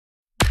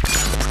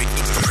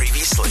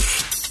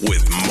Seriously,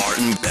 with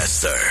Martin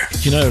Bester.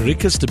 You know,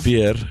 Dricus du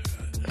Plessis,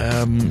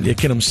 jy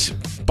ken hom,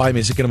 baie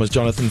mense ken hom as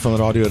Jonathan van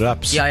Radio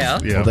Raps. Ja.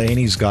 Or the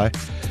Henny's guy.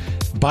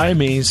 Baie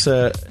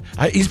mense,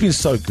 he's been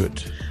so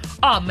good.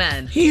 Oh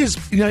man, He is,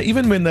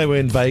 even when they were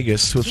in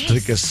Vegas with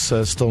Dricus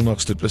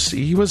Dricus du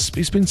Plessis,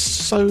 he's been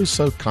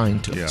so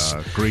kind to us.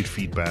 Yeah, great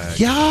feedback.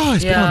 Yeah,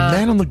 he's been a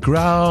man on the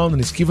ground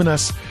and he's given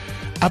us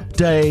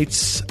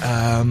updates.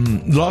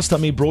 Last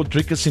time he brought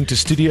Dricus into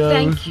studio.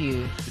 thank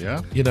you.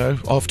 Yeah.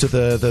 After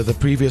the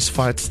previous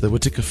fight, the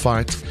Whittaker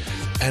fight.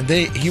 And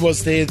he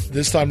was there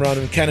this time around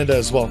in Canada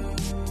as well.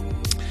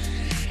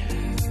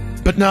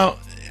 But now,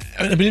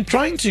 I've been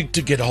trying to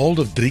get hold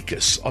of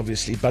Dricus,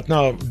 obviously, but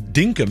now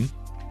Dinkum,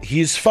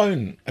 his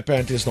phone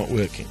apparently is not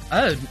working.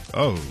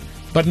 Oh.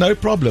 But no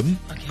problem.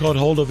 Got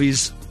hold of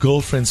his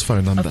girlfriend's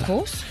phone number. Of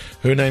course.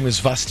 Her name is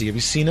Vasti. Have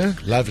you seen her?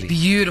 Lovely.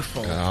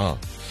 Beautiful.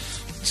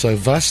 So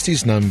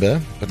Vasti's number,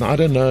 but I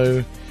don't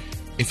know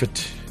if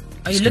it.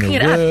 Are you looking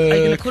it up? Are you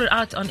going to call it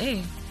out on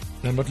air?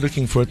 I'm not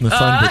looking for it in the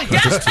phone book. I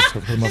just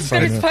put my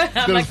phone out.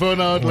 Got his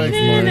phone out like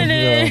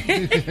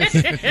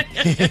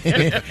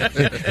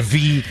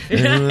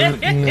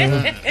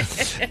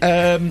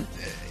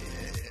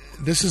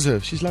This is her.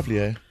 She's lovely,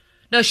 eh?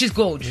 No, she's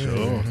gorgeous.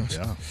 Oh,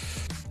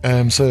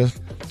 yeah. So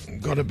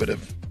got a bit of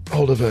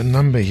hold of her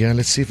number here.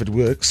 Let's see if it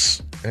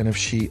works and if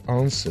she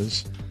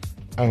answers.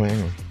 Oh,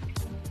 hang on.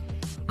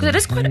 Because it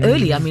is quite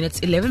early. I mean, it's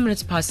 11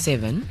 minutes past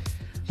 7.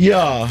 Yeah.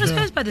 I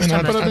suppose by this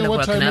time But I mean,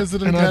 what time is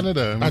it in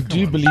Canada? I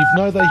do believe.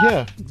 No, they're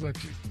here.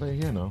 Exactly. They're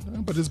here now.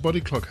 But his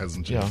body clock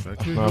hasn't changed. Yeah.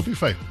 Right? You'll be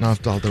fine. No,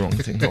 I've dialed the wrong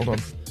thing. Hold on.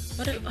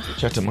 What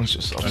Chat amongst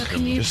yourselves.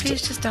 can you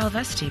please just dial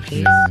Vasti,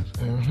 please?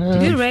 Uh-huh.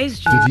 Who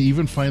raised you? Did he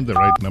even find the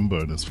right number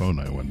on his phone,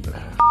 I wonder?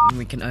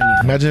 We can only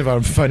hope. Imagine if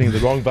I'm phoning the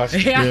wrong bus.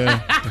 Yeah.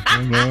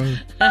 I know.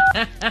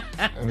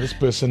 And this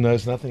person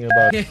knows nothing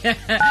about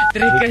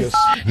Dricus.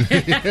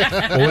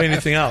 Dricus or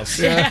anything else.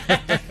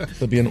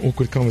 There'll be an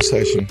awkward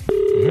conversation.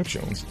 I hope she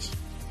answers.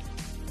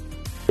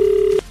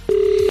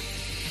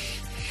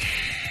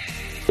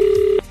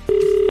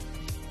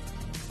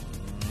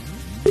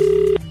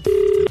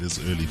 It is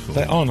early for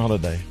They're on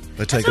holiday.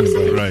 They're taking a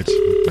break. Right.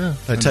 Yeah.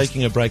 They're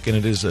taking a break and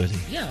it is early.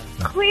 Ja.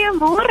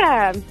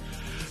 Goeiemôre.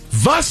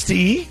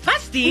 Vasti,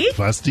 Vasti?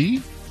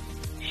 Vasti?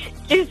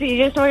 Dis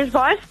ons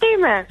baie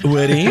stemme.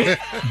 hoorie,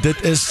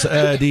 dit is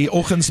die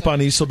oggendspan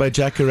hier so by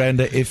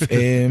Jacaranda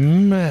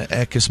FM.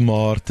 Ek is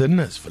Martin.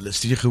 Is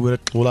Felicity gehoor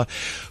het, Lola.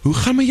 Hoe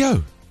gaan met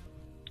jou?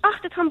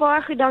 Ag, dit gaan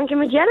baie goed, dankie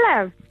met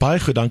julle. Baie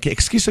goed, dankie.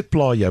 Ekskuus ek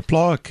pla jou.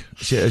 Pla ek?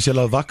 Is jy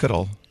al wakker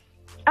al?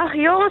 Ag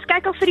ja, ons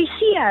kyk al vir die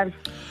see.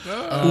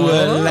 O,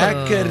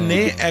 lekker,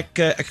 nee. Ek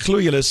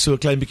glo julle is so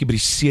 'n klein bietjie by die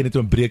see net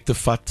om 'n breek te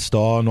vat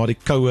daar na die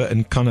koue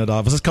in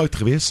Kanada. Was dit koud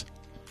geweest?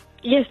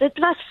 Yes, dit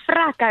was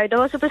vrek uit. Daar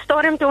was op 'n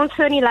stadium toe ons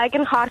so in die lake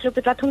en gehardloop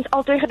het wat ons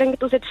altyd gedink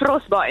het ons het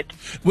frostbite.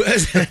 Hoe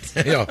is dit?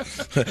 Ja.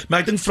 Maar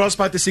ek dink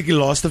frostbite is seker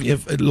die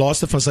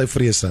laaste van sy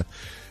vrese.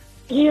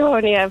 Ja,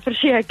 nee,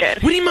 verseker.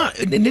 Hoorie maar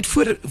net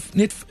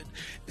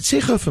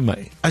sê gou vir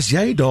my, as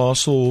jy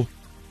daarso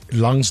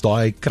langs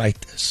daai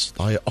kruit is,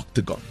 daai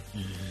octagon,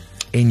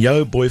 en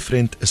jou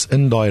boyfriend is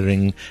in daai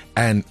ring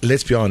and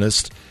let's be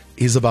honest,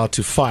 he's about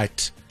to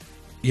fight,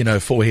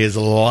 for his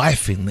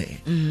life in there.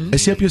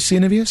 Is jy op jou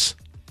senuwees?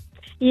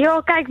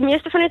 Ja, kyk,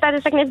 meeste van die tyd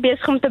is ek net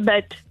besig om te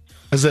bid.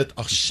 Is dit?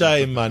 Ag,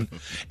 shame man.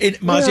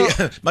 Maar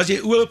as jy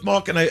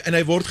oopmaak en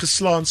hy word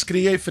geslaan,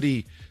 skree jy vir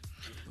die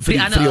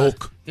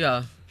hok.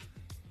 Ja.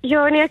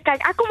 Ja, nee,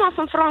 kyk, ek kom af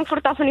van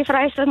Frankfurt af in die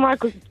Vrystaat, maar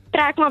ek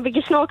trek maar 'n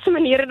bietjie snaakse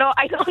maniere daar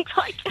uit aan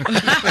kyk.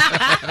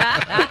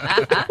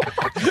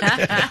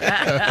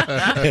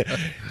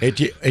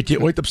 Het jy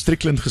ooit op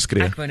Strickland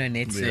geskree? Ek wou nou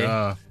net sê.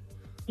 Ja.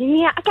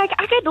 Nee, kyk,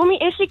 ek het hom die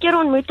eerste keer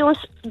ontmoet toe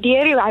ons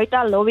deur die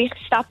hotel lobby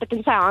gestap het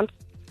in sy hand.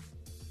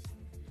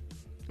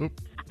 Oep.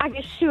 Ek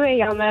is so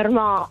jammer,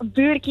 maar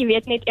boertjie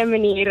weet net 'n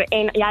manier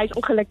en jy is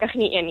ongelukkig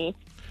nie een nie.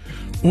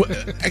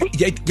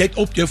 Jy het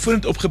op jou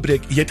voet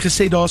opgebreek. Jy het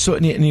gesê daarso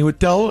in die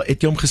hotel,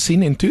 het jy hom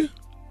gesien en toe?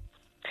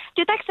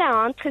 Toe het ek sy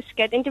hand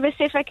geskit en toe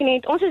besef ek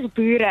net ons is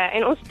boere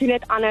en ons doen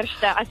dit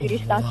anderste as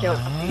hierdie stadjie.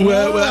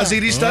 As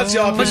hierdie stadjie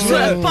Maar so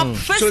 'n pop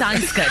vis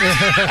handskit.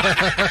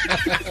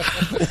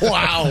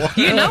 Wow.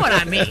 You know what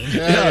I mean.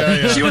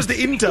 Yeah. She was the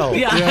intel.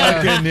 Ja.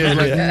 Ja,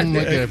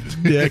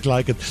 ek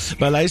like it.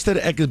 Maar luister,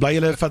 ek is bly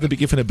julle vat 'n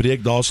bietjie van 'n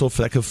breek daarso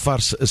vir lekker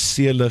vars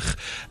seelig.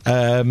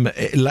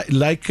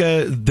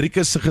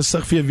 Dricus se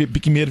gesig vir jou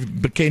bietjie meer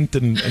bekend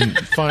en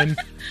fyn.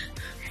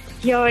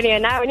 Ja,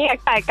 nee, ek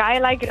kyk, hy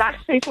lyk reg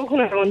vir die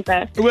volgende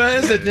ronde. Waar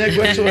is dit? Nee, ek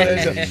weet so waar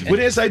is dit. Hoe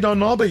is hy daar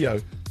naby jou?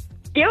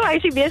 Ja, hy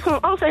is besig om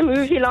al sy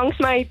moves hier langs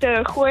my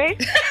te gooi.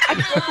 Ek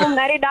sê hom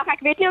nou die dag, ek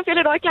weet nie of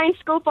julle daai klein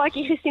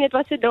skilpaadjie gesien het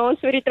wat se dans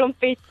vir die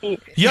trompet nie.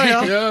 Ja.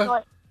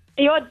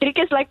 Ja,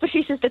 Dricus lyk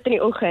presies soos dit in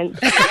die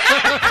oggend.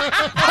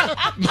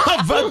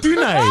 Maar wat doen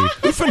hy?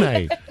 Oefen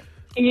hy?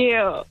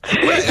 Ja.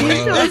 So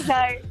is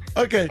hy.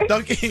 Okay,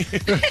 dankie.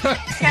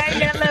 Kyk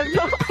julle.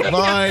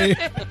 Bye.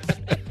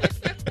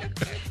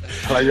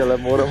 Hallo julle,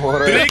 môre.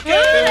 Dricus!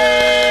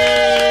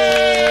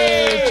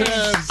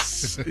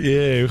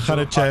 Hoe gaan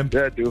dit, champ?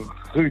 Ja, doe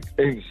goed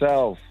en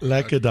self.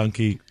 Lekker,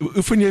 dankie.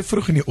 Oefen jy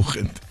vroeg in die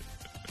oggend?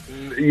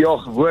 Ja,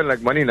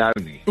 gewoonlik, maar nie nou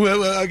nie.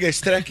 Okay,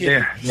 strek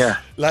jy. Ja.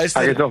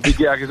 Luister. Ek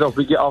is nog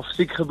bietjie af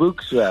siek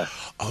geboek, so.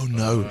 Oh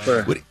no.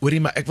 Hoorie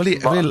maar ek wil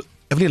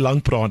nie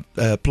lank plan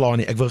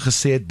nie. Ek wil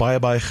gesê het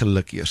baie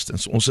geluk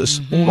eerstens. Ons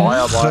is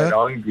Baie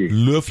dankie.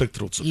 ongelooflik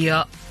trots op.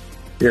 Ja.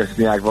 Yes,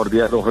 nee, ek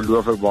waardeer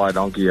ongelooflik baie,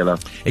 dankie julle.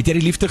 Het jy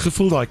die liefde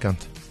gevoel daai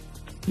kant?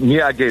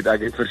 Nee, ek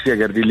het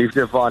verseker die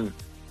liefde van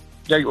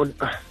kyk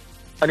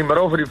aan die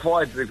middel van die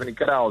fight van die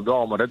kraal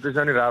daar, maar dit is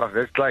nou nie regtig,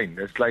 dis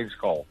klein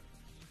skaal.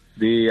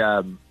 Die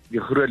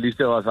groot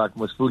liefde was ek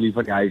moes voel hier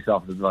van die huis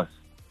af, dit was.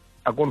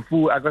 Ek kon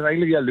voel, ek was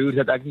eintlik jaloers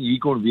dat ek nie hier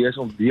kon wees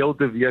om deel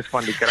te wees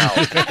van die kraal.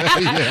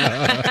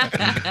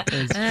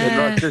 Dit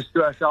was just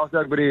toe selfs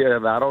ek by die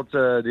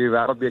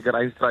wêreldbeker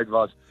eindstryd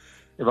was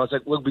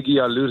ek ook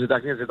bietjie jaloers dat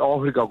ek nie in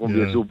Suid-Afrika kon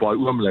wees op daai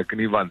oomblik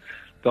nie, want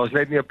daar's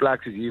net nie 'n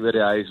plek soos hier by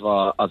die huis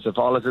waar asof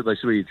alles by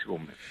so iets kom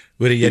nie.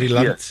 Hoor jy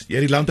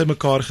die land in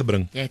mekaar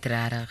gebring. Jy het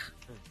regtig.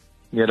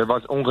 Nee, dit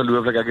was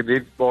ongelooflik. Ek het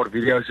net 'n paar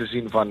video's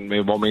gesien van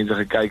waar mense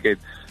gekyk het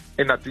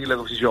en natuurlik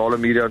op sosiale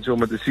media en so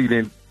om te sien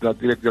en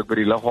natuurlik ook by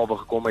die lughawe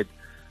gekom het.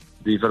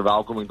 Die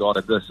verwelkoming daar,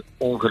 dit is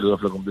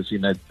ongelooflik om te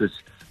sien. Ek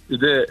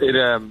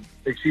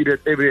sien dit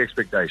every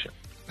expectation.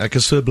 Ek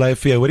is so bly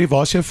vir jou. Hoorie,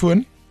 waar's jou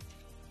foon?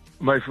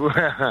 My foon,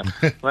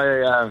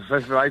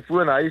 my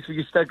foon, hy is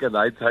bietjie stuk en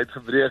hy het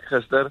gebreek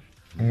gister.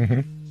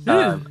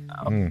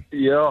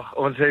 Ja,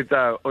 ons het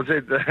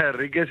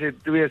Dricus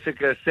het 2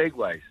 sulke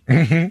Segways.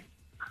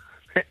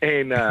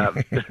 En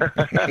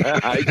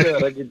hy het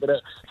reg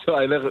terug so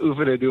hy het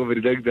geoefen het om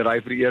die ding te ry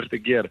vir die eerste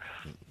keer.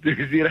 Toe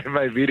sien hy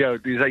my video,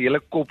 toe sy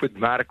hele kop het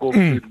merk op,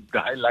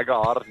 hy lekker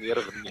hard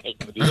neergeneem.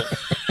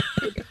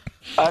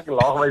 Ek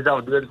lag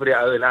myself dood vir die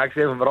ou en ek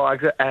sê vir bro,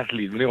 ek is 'n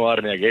atleet, moenie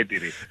waar nie, ek het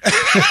hierdie.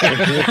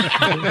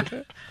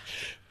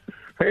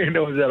 En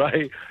ons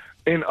ry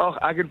en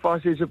ek het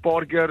pas hier so 'n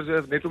paar keer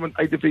net om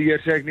uit te beheer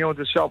sê ek nie ons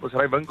is shop, ons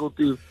ry winkel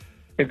toe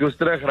en toe ons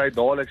terug ry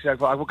dadelik sê ek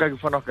wil kyk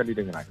hoe vinnig kan die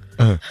ding ry.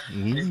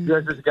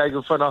 Dis kyk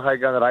hoe vinnig hy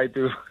kan ry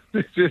toe.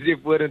 Soos jy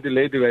vorentoe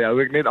lê toe, hou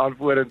ek net aan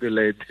vorentoe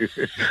lê toe.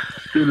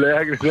 Toe lê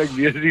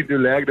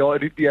ek daar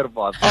in die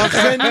teerpad. Ag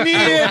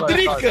nee,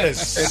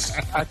 Dricus.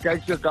 Ek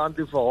kyk so kant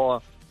toe vir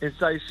haar en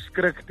sy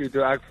skrik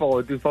toe ek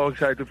val. Toe volg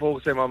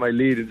sy maar my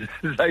lead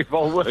en sy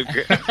val ook.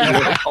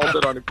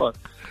 Altyd aan die pad.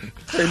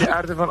 En die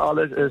ergste van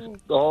alles is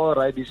daar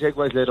ry die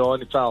Segways lê daar in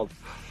die veld.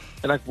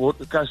 En ek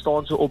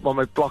staan so op maar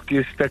my plakkie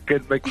is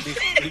stikkend, my knie.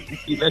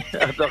 En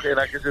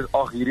ek is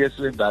so, hierdie is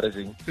so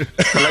embarrassing.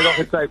 Gelukkig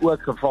het sy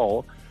ook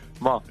geval,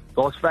 maar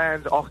daar's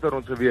fans agter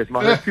ons gewees,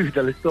 maar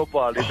hulle stop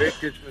al die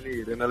beste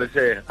manier en hulle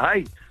sê,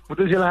 "Hey, moet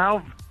ons julle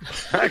help?"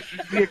 Ek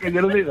sê, "Kan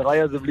julle net ry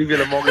asseblief,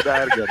 julle maak dit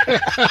erger."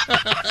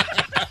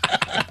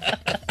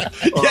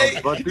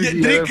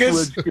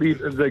 Dricus,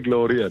 in sy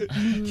glorie.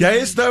 jy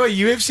is nou 'n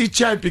UFC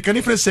champ, jy kan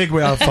nie vir 'n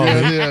Segway afval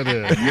nie.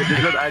 Nee.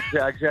 Dis wat ek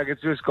sê ek het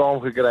so skaam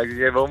gekry.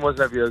 Jy wil mos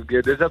nou vir jou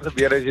gee. Dis wat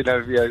gebeur as jy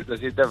nou vir jou, as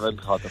jy te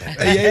wind gehad het.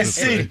 Jy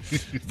sien,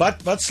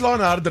 wat slaan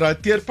harder, daai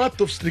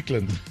teerpad of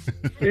Strickland?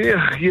 Nee,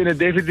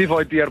 definitief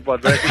daai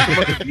teerpad. Ek het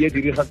sommer geweet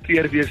hierdie gaan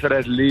teer wees vir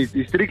as lead.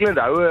 Die Strickland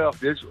hou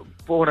dis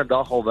volgende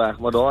dag al weg,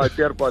 maar daai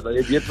teerpad,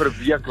 jy weet vir 'n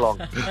week lank.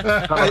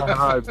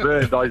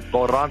 Daai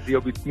barrand hier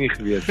op die knie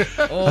gewees.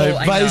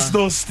 Hy wys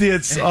nog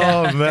steeds.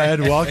 Oh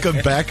man,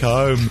 welcome back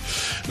home.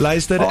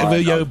 Luister, ek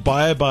wil jou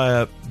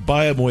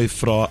baie mooi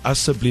vra.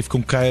 Asseblief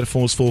kom kuier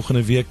vir ons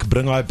volgende week.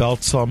 Bring daai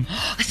belt saam.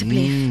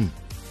 Asseblief.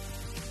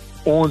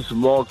 Ons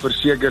maak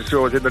verseker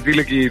so. Ons het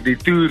natuurlik die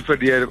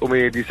tour om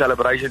die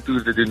celebration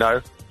tour te doen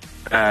nou.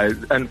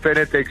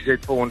 Infinitex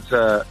het vir ons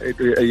 'n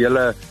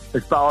hele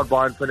powered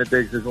by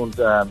Infinitex is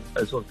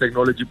ons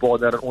technology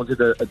partner. Ons het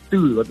 'n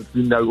tour wat ons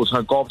doen nou. Ons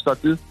gaan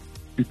Kaapstad toe.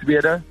 Die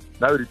tweede,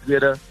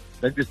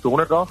 dink dis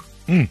donderdag.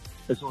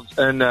 Is ons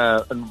in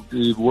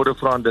die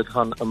Waterfront. Dit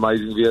gaan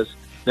amazing wees.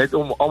 Net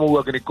om almal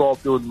ook in die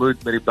Kaap te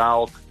ontmoet met die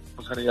belt.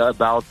 Ons gaan 'n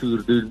belt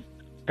tour doen.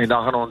 En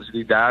dan gaan ons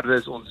die derde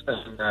is ons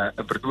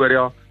in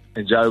Pretoria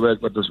en Joburg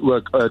wat ons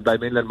ook by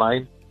Menlyn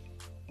Mine.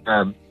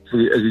 So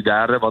is die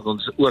derde wat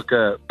ons ook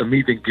 'n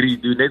meet and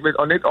greet doen.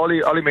 Net al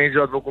die mense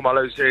wat wil kom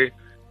hallo sê,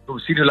 kom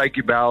sien hoe lyk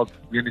die belt.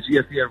 Dit is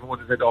eerste keer vir ons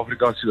in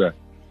Suid-Afrika so.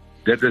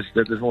 Dit is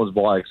vir ons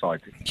baie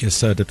exciting. Yes,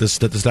 dit is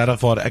regtig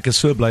waar. Ek is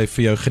so bly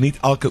vir jou. Geniet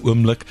elke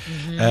oomblik.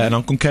 En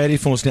dan kom Kyrie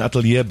vir ons in die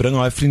ateljee, bring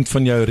daai vriend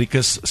van jou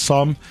Dricus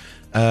saam.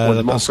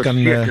 Ons kan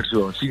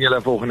so. Sien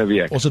julle volgende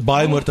week. Ons het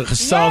baie moeite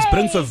gesels.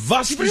 Bring vir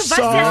was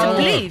saam.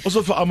 Ons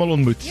wil vir almal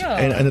ontmoet.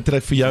 En dit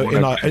trek vir jou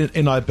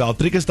en daai belt.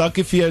 Dricus,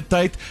 dankie vir jou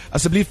tyd.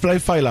 Asseblief bly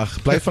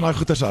veilig. Bly van daai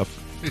goeters af.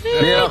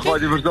 Nee,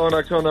 jy verstaan,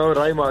 ek sal nou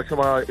ry maar ek sal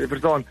maar jy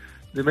verstaan.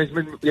 Die mense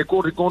met jy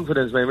kort die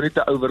confidence, maar jy moet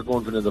nie te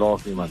overconfident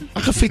raak nie, man.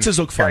 Ag, fiets is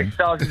ook fyn. Kyk,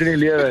 selfs in die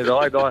lewe,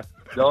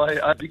 daai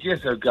atletjie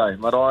is okay,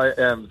 maar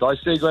daai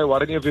Segway,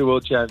 wat nie of jy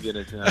world champion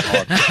is nie.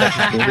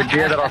 Jy moet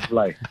beter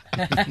afbly.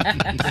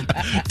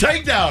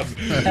 Take down.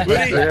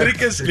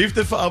 Dricus,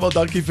 liefde vir almal,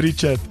 dankie vir die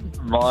chat.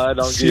 Baie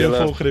dankie julle.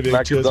 Volgende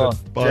week. Cheers.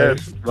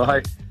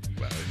 Bye.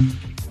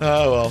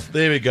 Oh, well,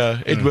 there we go.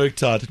 It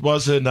worked out. It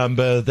was her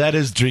number. That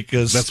is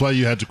Dricus. That's why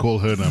you had to call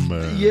her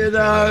number. You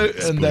know,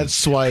 and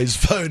that's why his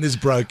phone is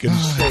broken.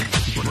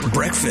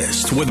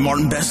 Breakfast with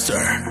Martin Bester.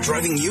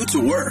 Driving you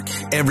to work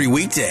every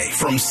weekday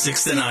from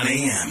 6 to 9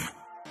 a.m.